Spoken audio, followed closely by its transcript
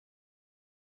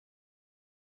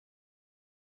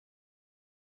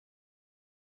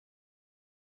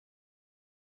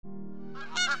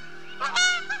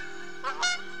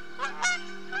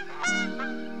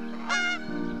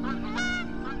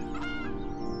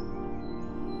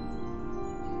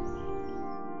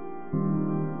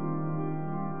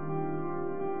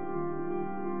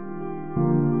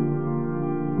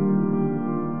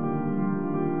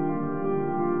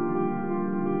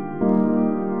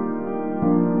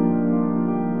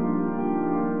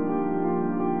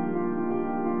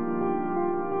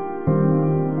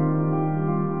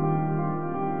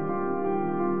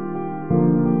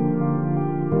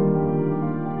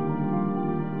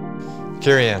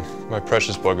Kariann, my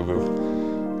precious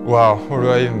bugaboo. Wow, where do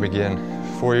I even begin?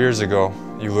 4 years ago,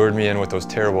 you lured me in with those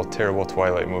terrible, terrible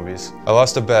Twilight movies. I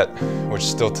lost a bet, which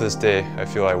still to this day, I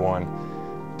feel I won.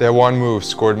 That one move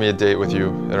scored me a date with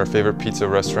you at our favorite pizza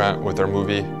restaurant with our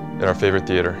movie at our favorite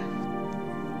theater.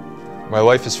 My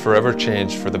life is forever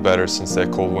changed for the better since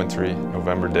that cold, wintry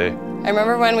November day. I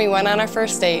remember when we went on our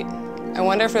first date. I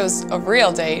wonder if it was a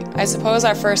real date. I suppose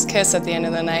our first kiss at the end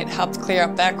of the night helped clear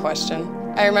up that question.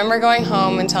 I remember going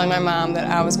home and telling my mom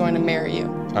that I was going to marry you.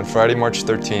 On Friday, March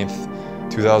 13th,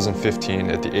 2015,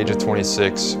 at the age of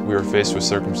 26, we were faced with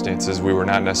circumstances we were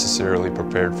not necessarily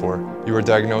prepared for. You were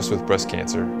diagnosed with breast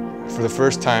cancer. For the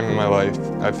first time in my life,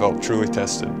 I felt truly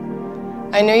tested.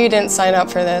 I knew you didn't sign up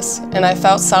for this, and I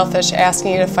felt selfish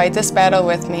asking you to fight this battle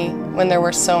with me when there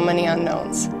were so many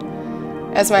unknowns.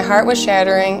 As my heart was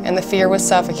shattering and the fear was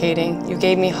suffocating, you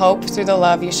gave me hope through the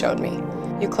love you showed me.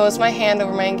 You closed my hand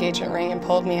over my engagement ring and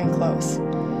pulled me in close.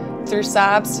 Through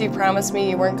sobs, you promised me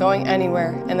you weren't going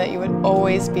anywhere and that you would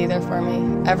always be there for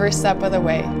me, every step of the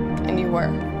way, and you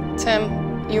were.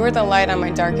 Tim, you were the light on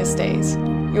my darkest days.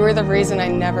 You were the reason I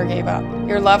never gave up.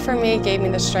 Your love for me gave me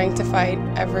the strength to fight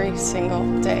every single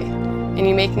day, and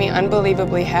you make me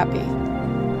unbelievably happy.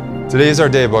 Today is our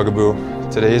day, bugaboo.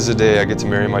 Today is the day I get to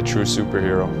marry my true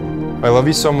superhero. I love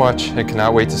you so much and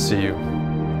cannot wait to see you.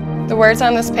 The words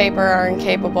on this paper are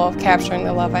incapable of capturing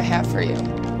the love I have for you.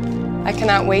 I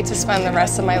cannot wait to spend the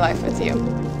rest of my life with you.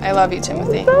 I love you,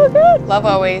 Timothy. So good. Love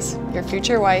always, your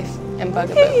future wife and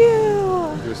bugaboo. Look at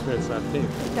you. You swear it's not pink.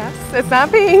 Yes, it's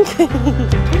not pink.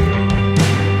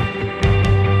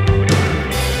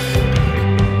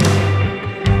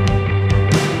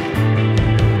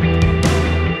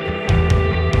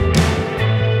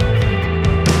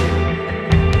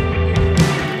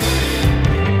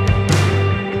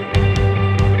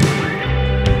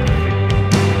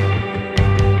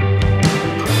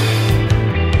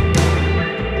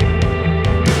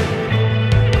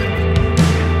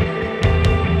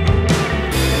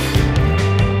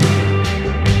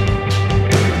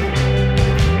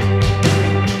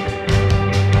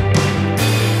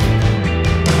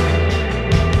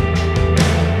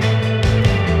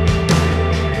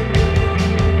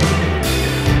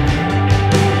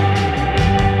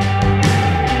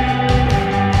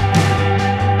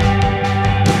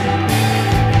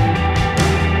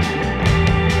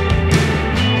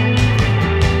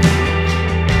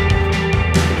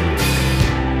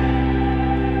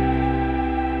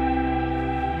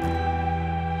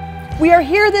 We are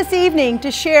here this evening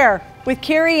to share with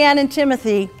Kariann and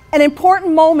Timothy an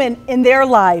important moment in their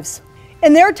lives.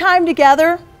 In their time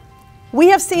together, we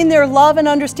have seen their love and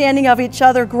understanding of each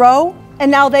other grow, and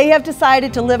now they have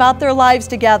decided to live out their lives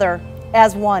together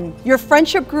as one. Your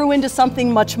friendship grew into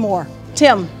something much more.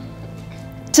 Tim,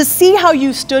 to see how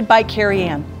you stood by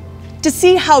Kariann, to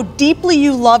see how deeply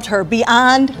you loved her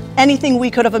beyond anything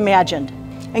we could have imagined,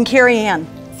 and Kariann,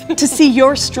 to see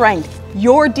your strength,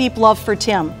 your deep love for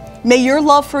Tim. May your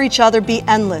love for each other be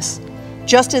endless,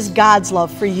 just as God's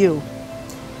love for you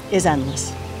is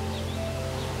endless.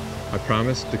 I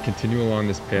promise to continue along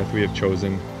this path we have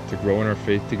chosen, to grow in our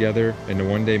faith together, and to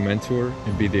one day mentor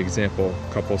and be the example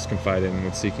couples confide in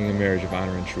when seeking a marriage of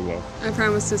honor and true love. I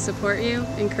promise to support you,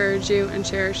 encourage you, and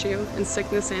cherish you in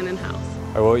sickness and in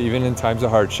health. I will, even in times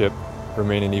of hardship,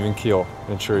 remain an even keel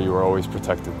and ensure you are always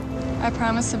protected. I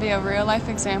promise to be a real-life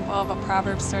example of a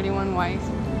Proverbs 31 wife,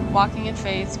 walking in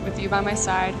faith with you by my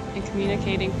side and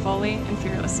communicating fully and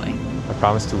fearlessly. I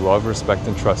promise to love, respect,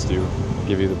 and trust you, and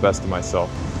give you the best of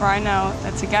myself. For I know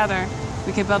that together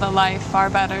we could build a life far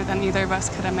better than either of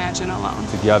us could imagine alone.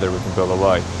 Together we can build a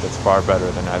life that's far better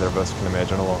than either of us can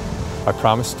imagine alone. I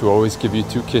promise to always give you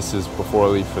 2 kisses before I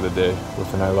leave for the day,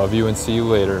 with an I love you and see you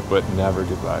later, but never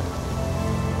goodbye.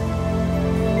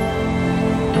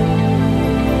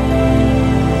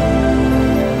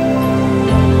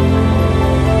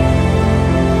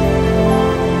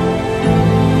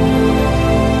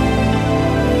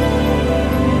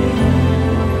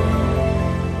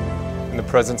 the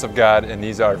presence of God and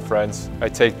these our friends, I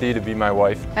take thee to be my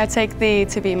wife, I take thee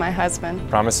to be my husband,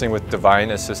 promising with divine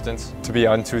assistance to be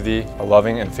unto thee a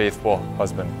loving and faithful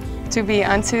husband, to be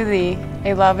unto thee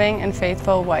a loving and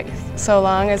faithful wife, so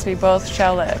long as we both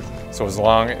shall live. so as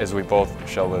long as we both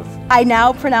shall live. I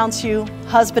now pronounce you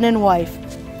husband and wife.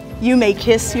 You may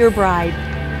kiss your bride.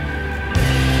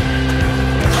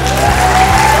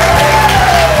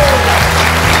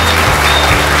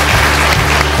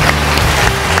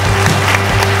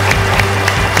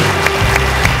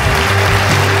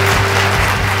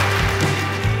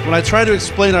 When I tried to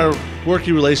explain our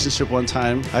working relationship one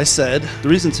time, I said, the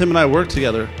reason Tim and I work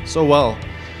together so well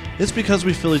is because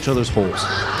we fill each other's holes.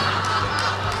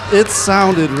 It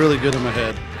sounded really good in my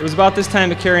head. It was about this time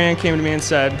that Kariann came to me and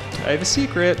said, I have a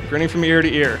secret, grinning from ear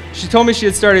to ear. She told me she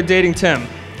had started dating Tim.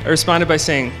 I responded by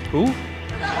saying, who?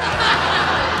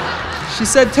 She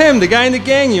said, Tim, the guy in the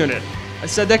gang unit. I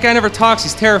said, that guy never talks,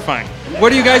 he's terrifying.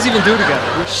 What do you guys even do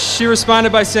together? She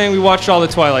responded by saying, we watched all the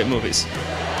Twilight movies.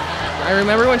 I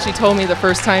remember when she told me the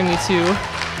first time you two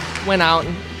went out,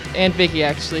 and Vicky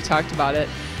actually talked about it,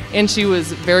 and she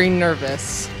was very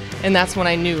nervous. And that's when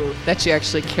I knew that she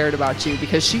actually cared about you,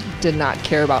 because she did not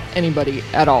care about anybody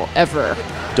at all, ever.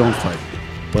 Don't fight.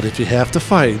 But if you have to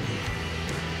fight,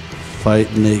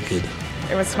 fight naked.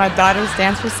 It was my daughter's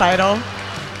dance recital,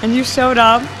 and you showed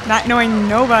up not knowing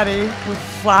nobody with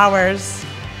flowers,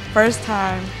 first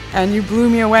time, and you blew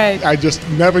me away. I just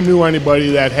never knew anybody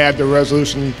that had the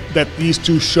resolution that these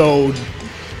two showed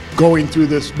going through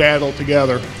this battle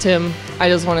together. Tim, I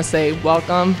just want to say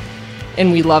welcome, and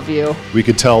we love you. We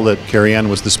could tell that Kariann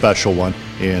was the special one,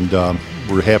 and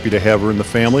we're happy to have her in the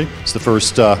family. It's the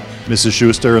first Mrs.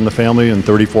 Schuster in the family in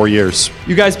 34 years.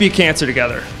 You guys beat cancer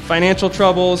together. Financial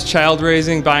troubles, child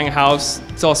raising, buying a house,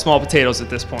 it's all small potatoes at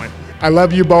this point. I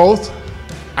love you both.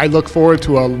 I look forward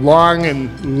to a long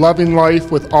and loving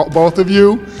life with both of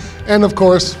you, and of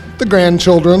course, the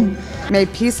grandchildren. May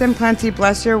peace and plenty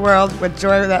bless your world with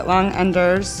joy that long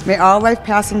endures. May all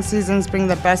life-passing seasons bring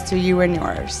the best to you and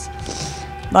yours.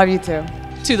 Love you too.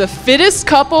 To the fittest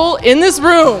couple in this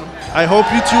room. I hope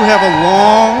you two have a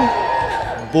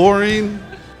long, boring,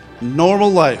 normal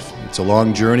life. It's a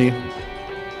long journey.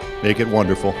 Make it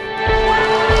wonderful.